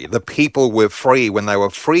slavery, the people were free when they were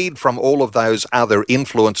freed from all of those other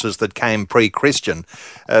influences that came pre-Christian.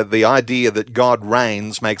 The idea that God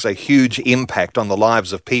reigns makes a huge impact on the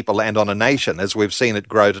lives of people and on a nation, as we've seen it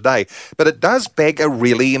grow today. But it does beg a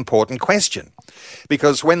really important question,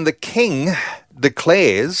 because when the king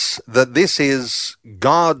declares that this is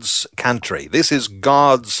God's country, this is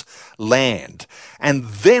God's land, and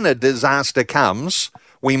then a disaster comes,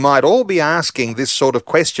 we might all be asking this sort of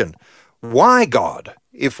question: why, God?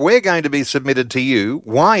 If we're going to be submitted to you,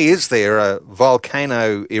 why is there a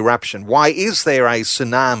volcano eruption? Why is there a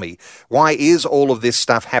tsunami? Why is all of this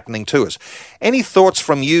stuff happening to us? Any thoughts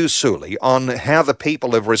from you, Suli, on how the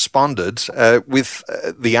people have responded with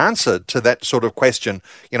the answer to that sort of question?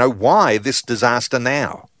 You know, why this disaster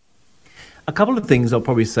now? A couple of things I'll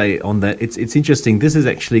probably say on that. It's interesting. This has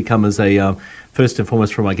actually come as a, first and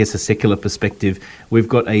foremost, from, I guess, a secular perspective. We've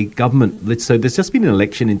got a government. So there's just been an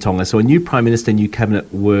election in Tonga. So a new Prime Minister and new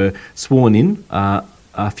Cabinet were sworn in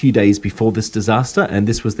a few days before this disaster, and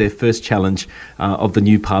this was their first challenge of the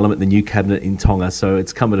new Parliament, the new Cabinet in Tonga. So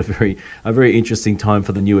it's come at a very interesting time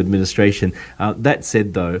for the new administration. That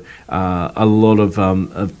said, though, a lot of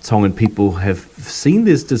Tongan people have seen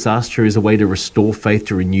this disaster as a way to restore faith,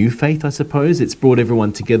 to renew faith, I suppose. It's brought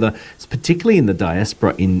everyone together, particularly in the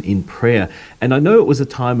diaspora, in prayer. And I know it was a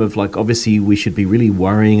time of, like, obviously we should be really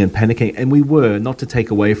worrying and panicking, and we were, not to take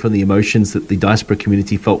away from the emotions that the diaspora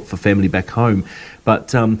community felt for family back home.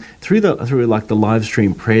 But through the live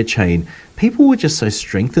stream prayer chain, people were just so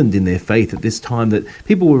strengthened in their faith at this time that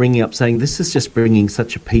people were ringing up saying, this is just bringing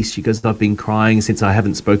such a peace. She goes, I've been crying since I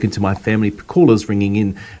haven't spoken to my family. Callers ringing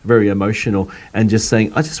in, very emotional, and just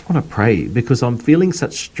saying, I just want to pray because I'm feeling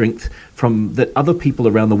such strength from that other people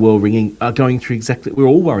around the world are going through exactly. We're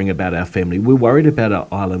all worrying about our family. We're worried about our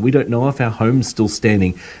island. We don't know if our home's still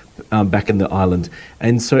standing back in the island.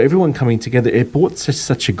 And so everyone coming together, it brought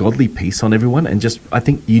such a godly peace on everyone, and just, I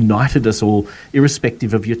think, united us all,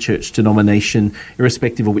 irrespective of your church denomination,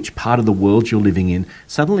 irrespective of which part of the world you're living in.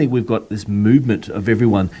 Suddenly we've got this movement of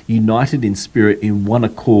everyone united in spirit, in one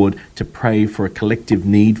accord, to pray for a collective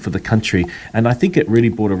need for the country. And I think it really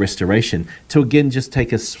brought a restoration. To again just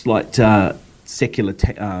take a slight secular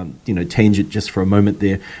tangent just for a moment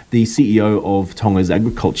there. The CEO of Tonga's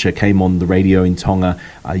agriculture came on the radio in Tonga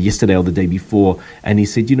yesterday or the day before, and he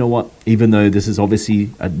said, you know what, even though this is obviously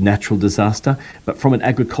a natural disaster, but from an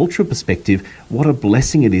agricultural perspective, what a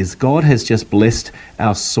blessing it is. God has just blessed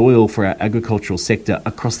our soil for our agricultural sector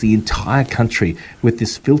across the entire country with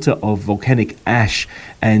this filter of volcanic ash,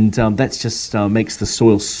 and that's just makes the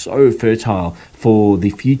soil so fertile for the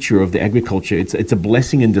future of the agriculture. It's a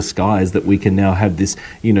blessing in disguise that we can now have this,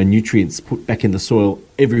 nutrients put back in the soil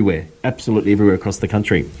everywhere, absolutely everywhere across the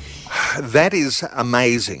country. That is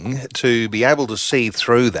amazing to be able to see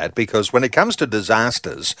through that, because when it comes to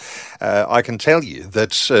disasters, I can tell you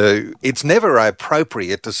that it's never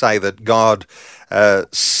appropriate to say that God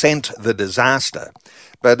sent the disaster.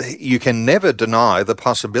 But you can never deny the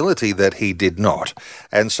possibility that he did not.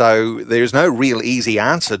 And so there's no real easy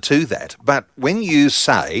answer to that. But when you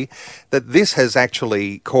say that this has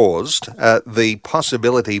actually caused the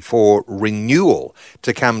possibility for renewal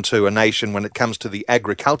to come to a nation when it comes to the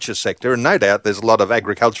agriculture sector, and no doubt there's a lot of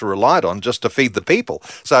agriculture relied on just to feed the people.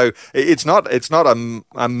 So it's not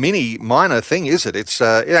a mini minor thing, is it? It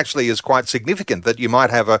actually is quite significant that you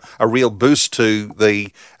might have a real boost to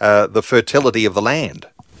the fertility of the land.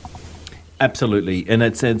 Absolutely, and I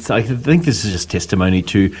think this is just testimony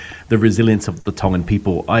to the resilience of the Tongan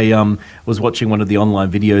people. I was watching one of the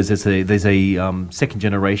online videos. There's a second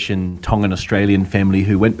generation Tongan Australian family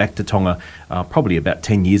who went back to Tonga probably about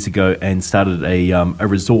 10 years ago and started a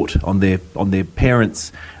resort on their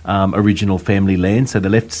parents' original family land. So they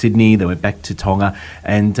left Sydney, they went back to Tonga,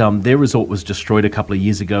 and their resort was destroyed a couple of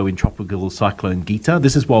years ago in tropical cyclone Gita.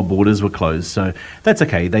 This is while borders were closed, so that's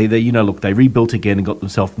okay. They they rebuilt again and got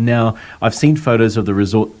themselves. Now I've seen photos of the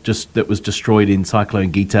resort that was destroyed in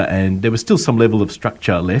cyclone Gita, and there was still some level of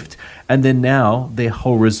structure left. And then now their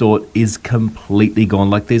whole resort is completely gone.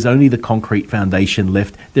 Like, there's only the concrete foundation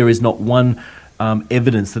left. There is not one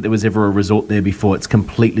evidence that there was ever a resort there before. It's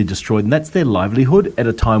completely destroyed, and that's their livelihood at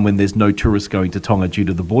a time when there's no tourists going to Tonga due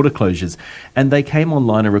to the border closures. And they came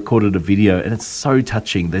online and recorded a video, and it's so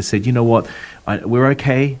touching. They said, you know what, we're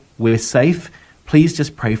okay, we're safe. Please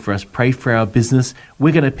just pray for us, pray for our business.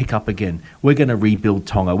 We're going to pick up again. We're going to rebuild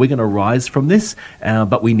Tonga. We're going to rise from this,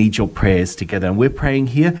 but we need your prayers together. And we're praying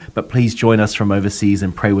here, but please join us from overseas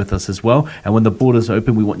and pray with us as well. And when the borders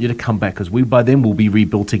open, we want you to come back, because we by then will be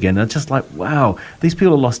rebuilt again. And it's just like, wow, these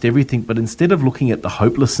people have lost everything. But instead of looking at the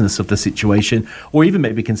hopelessness of the situation, or even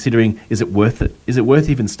maybe considering, is it worth it? Is it worth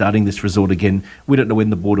even starting this resort again? We don't know when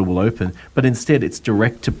the border will open. But instead, it's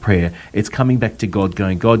direct to prayer. It's coming back to God,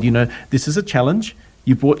 going, God, you know, this is a challenge.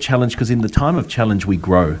 You brought challenge because in the time of challenge, we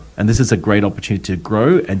grow. And this is a great opportunity to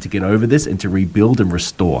grow and to get over this and to rebuild and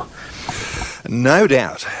restore. No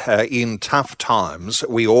doubt, in tough times,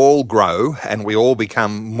 we all grow and we all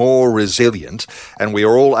become more resilient, and we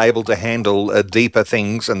are all able to handle deeper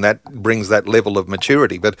things, and that brings that level of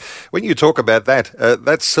maturity. But when you talk about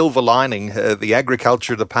that silver lining, the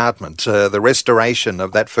agriculture department, the restoration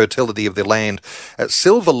of that fertility of the land,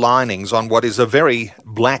 silver linings on what is a very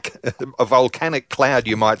black, a volcanic cloud,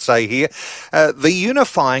 you might say here, the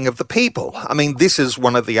unifying of the people. I mean, this is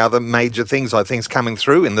one of the other major things I think is coming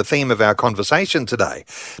through in the theme of our conversation today.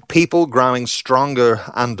 People growing stronger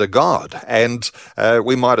under God, and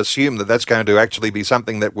we might assume that that's going to actually be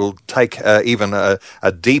something that will take even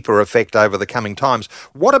a deeper effect over the coming times.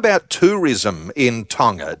 What about tourism in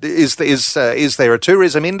Tonga? Is there a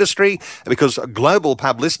tourism industry? Because global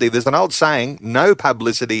publicity, there's an old saying, no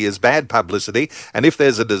publicity is bad publicity, and if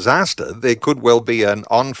there's a disaster, there could well be an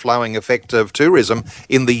on-flowing effect of tourism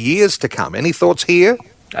in the years to come. Any thoughts here?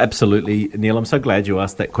 Absolutely, Neil. I'm so glad you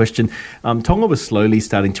asked that question. Tonga was slowly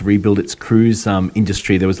starting to rebuild its cruise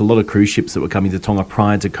industry. There was a lot of cruise ships that were coming to Tonga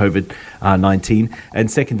prior to COVID-19, and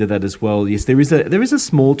second to that as well, yes, there is a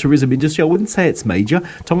small tourism industry. I wouldn't say it's major.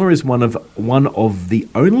 Tonga is one of the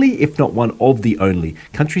only, if not one of the only,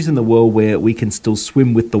 countries in the world where we can still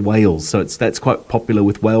swim with the whales. So that's quite popular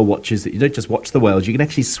with whale watchers. That you don't just watch the whales; you can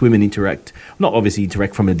actually swim and interact. Not obviously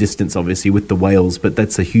interact from a distance, obviously with the whales, but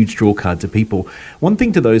that's a huge draw card to people. One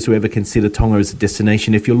thing to those who ever consider Tonga as a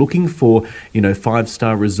destination, if you're looking for,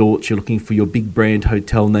 5-star resorts, you're looking for your big brand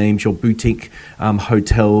hotel names, your boutique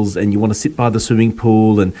hotels, and you want to sit by the swimming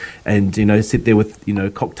pool and sit there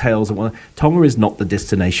with cocktails and whatnot, Tonga is not the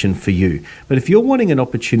destination for you. But if you're wanting an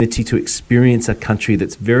opportunity to experience a country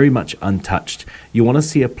that's very much untouched, you want to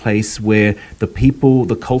see a place where the people,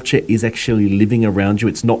 the culture is actually living around you.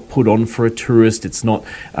 It's not put on for a tourist. It's not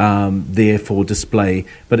there for display,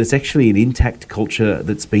 but it's actually an intact culture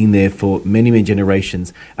that's been there for many, many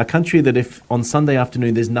generations. A country that if on Sunday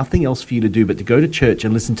afternoon there's nothing else for you to do but to go to church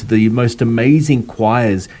and listen to the most amazing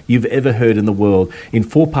choirs you've ever heard in the world in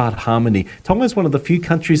 4-part harmony. Tonga is one of the few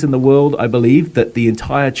countries in the world, I believe, that the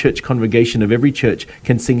entire church congregation of every church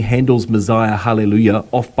can sing Handel's Messiah Hallelujah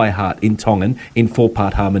off by heart in Tongan in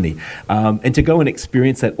 4-part harmony. And to go and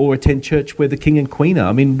experience that, or attend church where the King and Queen are.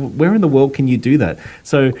 I mean, where in the world can you do that?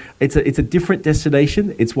 So it's a different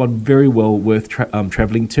destination. It's one very well worth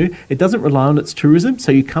traveling to. It doesn't rely on its tourism,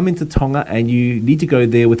 so you come into Tonga and you need to go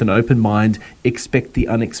there with an open mind, expect the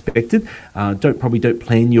unexpected. Don't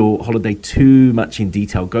plan your holiday too much in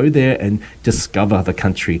detail. Go there and discover the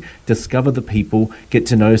country, discover the people, get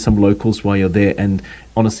to know some locals while you're there. And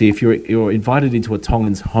honestly, if you're invited into a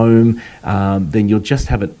Tongan's home, then you'll just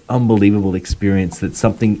have an unbelievable experience. That's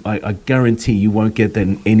something I guarantee you won't get that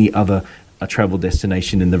in any other travel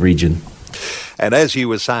destination in the region. And as you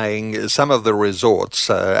were saying, some of the resorts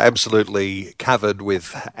are absolutely covered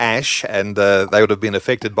with ash, and they would have been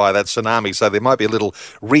affected by that tsunami, so there might be a little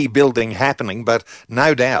rebuilding happening, but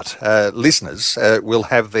no doubt listeners will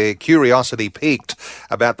have their curiosity piqued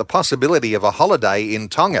about the possibility of a holiday in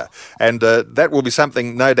Tonga, and that will be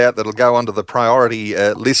something, no doubt, that will go onto the priority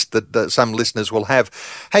list that some listeners will have.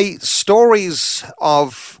 Hey, stories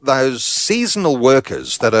of those seasonal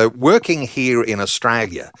workers that are working here in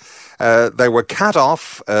Australia. They were cut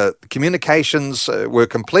off, communications were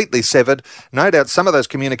completely severed. No doubt some of those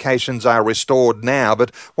communications are restored now, but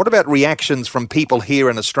what about reactions from people here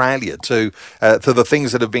in Australia to the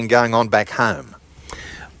things that have been going on back home?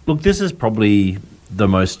 Look, this is probably the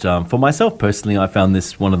most, for myself personally, I found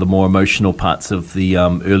this one of the more emotional parts of the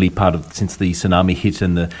early part of since the tsunami hit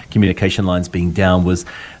and the communication lines being down was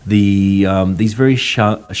these very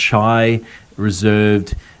shy,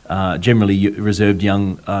 reserved, generally reserved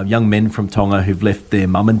young men from Tonga who've left their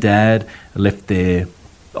mum and dad, left their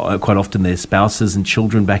quite often their spouses and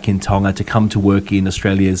children back in Tonga to come to work in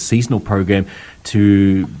Australia's seasonal program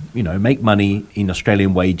to, make money in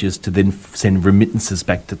Australian wages to then send remittances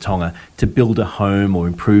back to Tonga to build a home or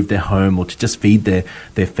improve their home or to just feed their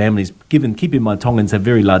families. Keep in mind, Tongans have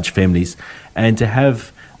very large families, and to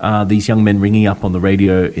have these young men ringing up on the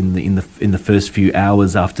radio in the first few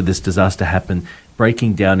hours after this disaster happened,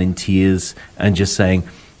 breaking down in tears and just saying,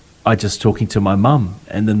 I just talking to my mum,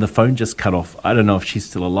 and then the phone just cut off. I don't know if she's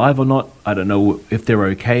still alive or not. I don't know if they're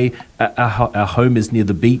okay. Our home is near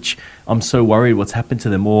the beach. I'm so worried what's happened to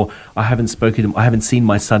them. Or I haven't spoken to him. I haven't seen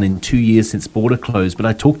my son in 2 years since border closed, but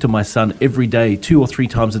I talk to my son every day, 2 or 3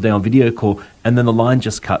 times a day on video call, and then the line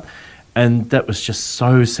just cut. And that was just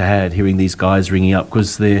so sad hearing these guys ringing up,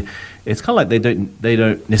 because it's kind of like they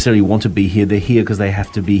don't necessarily want to be here. They're here because they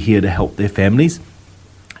have to be here to help their families.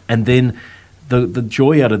 And then the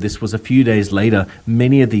joy out of this was a few days later,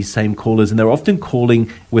 many of these same callers, and they're often calling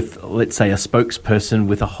with, let's say, a spokesperson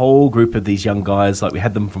with a whole group of these young guys. Like we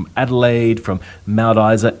had them from Adelaide, from Mount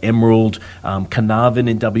Isa, Emerald, Carnarvon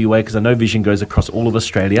in WA, because I know Vision goes across all of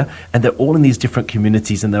Australia, and they're all in these different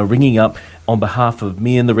communities, and they're ringing up on behalf of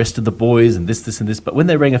me and the rest of the boys and this and this. But when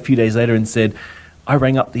they rang a few days later and said, I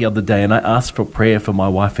rang up the other day and I asked for prayer for my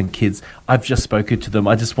wife and kids. I've just spoken to them.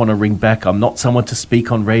 I just want to ring back. I'm not someone to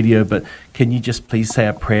speak on radio, but can you just please say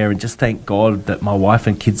a prayer and just thank God that my wife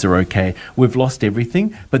and kids are okay? We've lost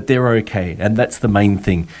everything, but they're okay. And that's the main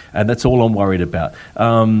thing. And that's all I'm worried about.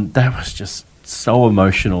 That was just so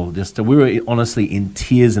emotional. We were honestly in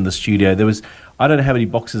tears in the studio. I don't know how many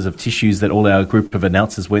boxes of tissues that all our group of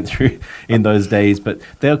announcers went through in those days, but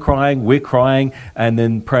they're crying, we're crying, and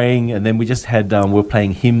then praying, and then we just had, we're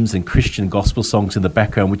playing hymns and Christian gospel songs in the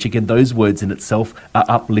background, which again, those words in itself are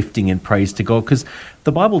uplifting and praise to God, because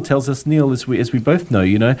the Bible tells us, Neil, as we both know,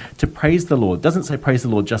 to praise the Lord. It doesn't say praise the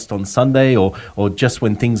Lord just on Sunday or just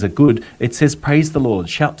when things are good. It says praise the Lord,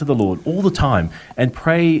 shout to the Lord all the time, and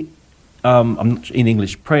pray, in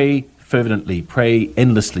English, pray fervently, pray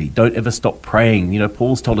endlessly, don't ever stop praying.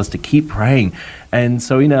 Paul's told us to keep praying. And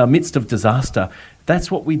so in our midst of disaster,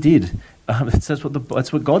 that's what we did. That's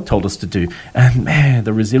what God told us to do. And man,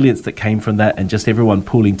 the resilience that came from that and just everyone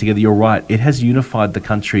pulling together, you're right, it has unified the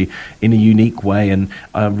country in a unique way and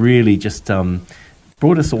really just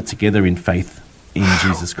brought us all together in faith in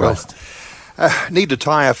Jesus Christ. Need to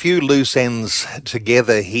tie a few loose ends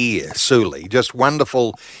together here, Suli. Just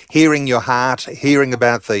wonderful hearing your heart, hearing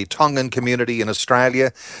about the Tongan community in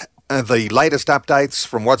Australia, the latest updates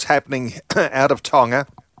from what's happening out of Tonga.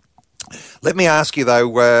 Let me ask you,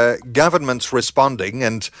 though, government's responding,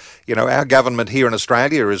 and, our government here in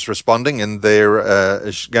Australia is responding, and there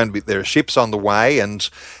are ships on the way. And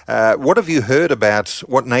what have you heard about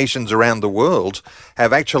what nations around the world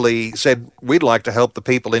have actually said, we'd like to help the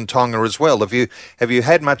people in Tonga as well? Have you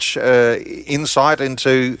had much insight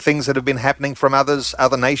into things that have been happening from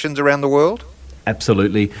other nations around the world?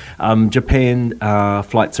 Absolutely. Japan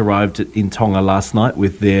flights arrived in Tonga last night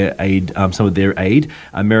with their aid, some of their aid.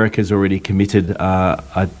 America's already committed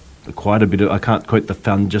quite a bit of, I can't quote the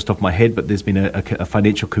fund just off my head, but there's been a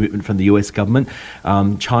financial commitment from the US government.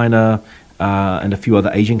 China and a few other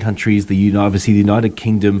Asian countries, obviously the United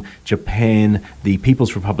Kingdom, Japan, the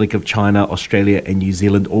People's Republic of China, Australia and New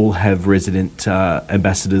Zealand all have resident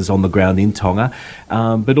ambassadors on the ground in Tonga,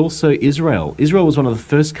 but also Israel. Israel was one of the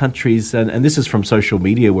first countries, and this is from social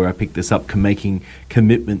media where I picked this up, making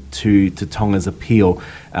commitment to Tonga's appeal.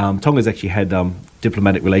 Tonga's actually had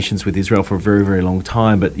diplomatic relations with Israel for a very, very long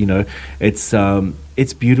time, but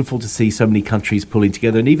it's beautiful to see so many countries pulling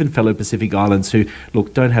together, and even fellow Pacific Islands who,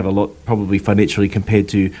 don't have a lot probably financially compared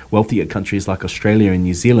to wealthier countries like Australia and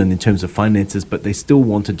New Zealand in terms of finances, but they still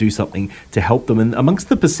want to do something to help them. And amongst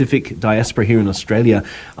the Pacific diaspora here in Australia,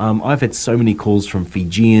 I've had so many calls from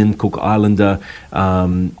Fijian, Cook Islander,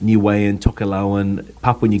 Niuean, Tokelauan,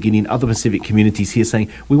 Papua New Guinea and other Pacific communities here saying,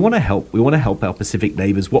 we want to help our Pacific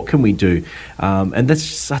neighbours, what can we do? And that's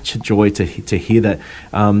such a joy to hear that.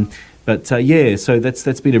 So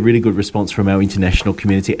that's been a really good response from our international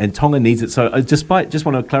community, and Tonga needs it. So just want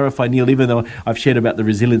to clarify, Neil, even though I've shared about the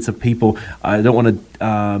resilience of people, I don't want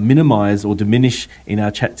to minimise or diminish in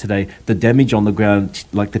our chat today the damage on the ground,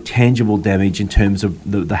 like the tangible damage in terms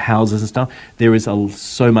of the houses and stuff. There is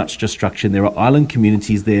so much destruction. There are island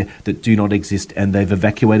communities there that do not exist, and they've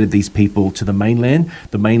evacuated these people to the mainland.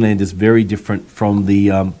 The mainland is very different from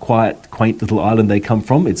the quiet, quaint little island they come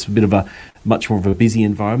from. It's a bit of much more of a busy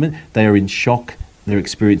environment. They are in shock. They're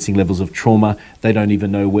experiencing levels of trauma. They don't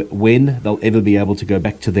even know when they'll ever be able to go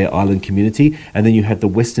back to their island community. And then you have the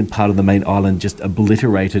western part of the main island just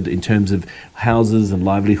obliterated in terms of houses and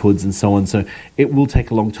livelihoods and so on. So it will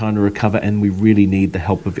take a long time to recover, and we really need the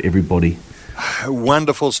help of everybody.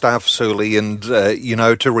 Wonderful stuff, Suli. And,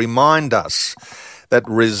 to remind us that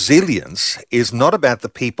resilience is not about the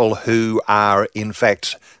people who are, in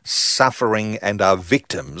fact, suffering and are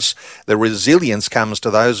victims. The resilience comes to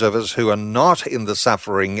those of us who are not in the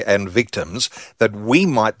suffering and victims, that we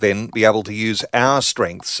might then be able to use our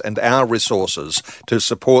strengths and our resources to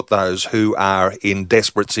support those who are in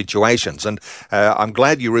desperate situations. And I'm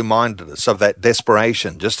glad you reminded us of that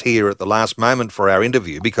desperation just here at the last moment for our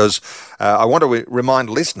interview, because I want to remind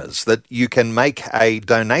listeners that you can make a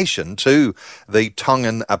donation to the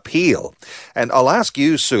Tongan Appeal. And I'll ask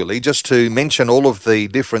you, Suli, just to mention all of the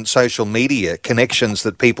different social media connections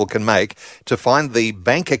that people can make to find the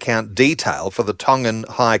bank account detail for the Tongan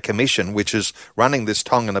High Commission, which is running this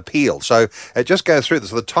Tongan Appeal. So just go through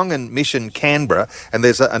this. The Tongan Mission Canberra, and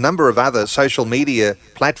there's a number of other social media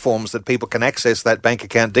platforms that people can access that bank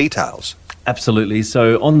account details. Absolutely.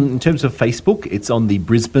 So in terms of Facebook, it's on the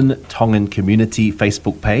Brisbane Tongan Community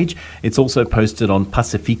Facebook page. It's also posted on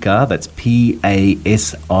Pacifica, that's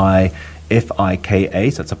Pasifika,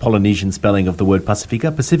 so it's a Polynesian spelling of the word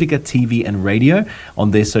Pacifica TV and radio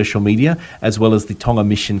on their social media, as well as the Tonga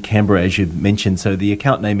Mission Canberra, as you mentioned. So the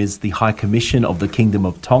account name is the High Commission of the Kingdom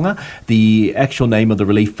of Tonga. The actual name of the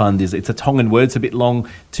relief fund it's a Tongan word, it's a bit long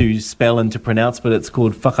to spell and to pronounce, but it's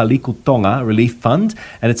called Whakaliku Tonga Relief Fund,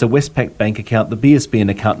 and it's a Westpac bank account. The BSB and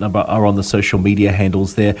account number are on the social media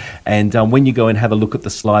handles there, and when you go and have a look at the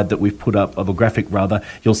slide that we've put up, of a graphic rather,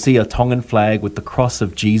 you'll see a Tongan flag with the cross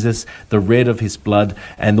of Jesus, the red of his blood,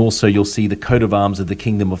 and also you'll see the coat of arms of the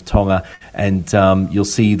Kingdom of Tonga, and you'll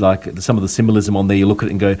see like some of the symbolism on there. You look at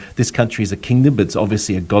it and go, this country is a kingdom, but it's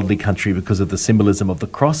obviously a godly country because of the symbolism of the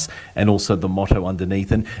cross and also the motto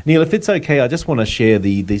underneath. And Neil, if it's okay, I just want to share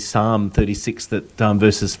the Psalm 36, that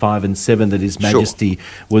verses 5 and 7 that His Majesty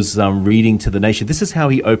was reading to the nation. This is how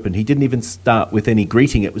he opened. He didn't even start with any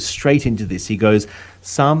greeting. It was straight into this. He goes,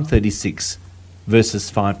 Psalm 36,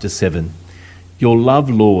 verses 5 to 7. Your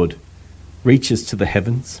love, Lord, reaches to the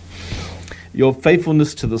heavens, your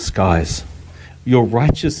faithfulness to the skies. Your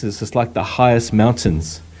righteousness is like the highest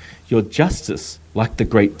mountains, your justice like the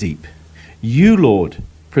great deep. You, Lord,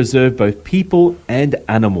 preserve both people and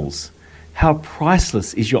animals. How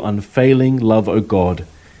priceless is your unfailing love, O God.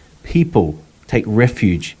 People take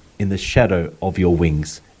refuge in the shadow of your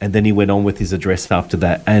wings. And then he went on with his address after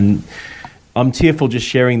that. And I'm tearful just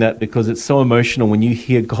sharing that because it's so emotional when you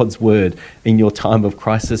hear God's word in your time of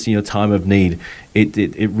crisis, in your time of need.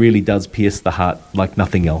 It really does pierce the heart like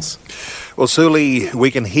nothing else. Well, Suli,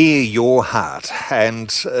 we can hear your heart,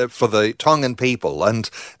 and for the Tongan people, and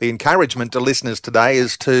the encouragement to listeners today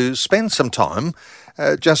is to spend some time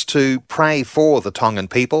just to pray for the Tongan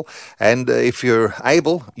people, and if you're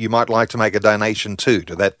able, you might like to make a donation too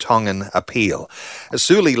to that Tongan Appeal.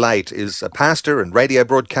 Suli Late is a pastor and radio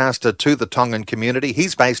broadcaster to the Tongan community.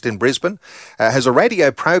 He's based in Brisbane, has a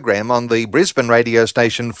radio program on the Brisbane radio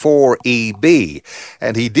station 4EB,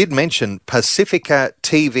 and he did mention Pacifica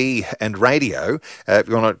TV and radio. If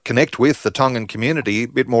you want to connect with the Tongan community a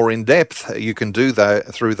bit more in depth, you can do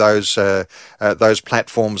that through those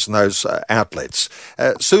platforms and those outlets.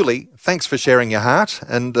 Suli, thanks for sharing your heart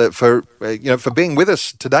and for being with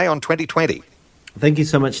us today on 2020. Thank you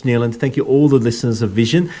so much, Neil, and thank you all the listeners of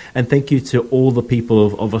Vision, and thank you to all the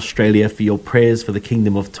people of Australia for your prayers for the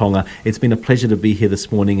Kingdom of Tonga. It's been a pleasure to be here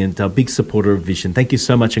this morning, and a big supporter of Vision. Thank you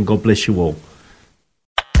so much, and God bless you all.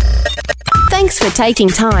 Thanks for taking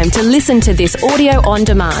time to listen to this audio on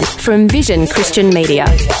demand from Vision Christian Media.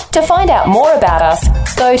 To find out more about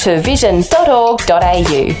us, go to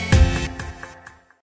vision.org.au.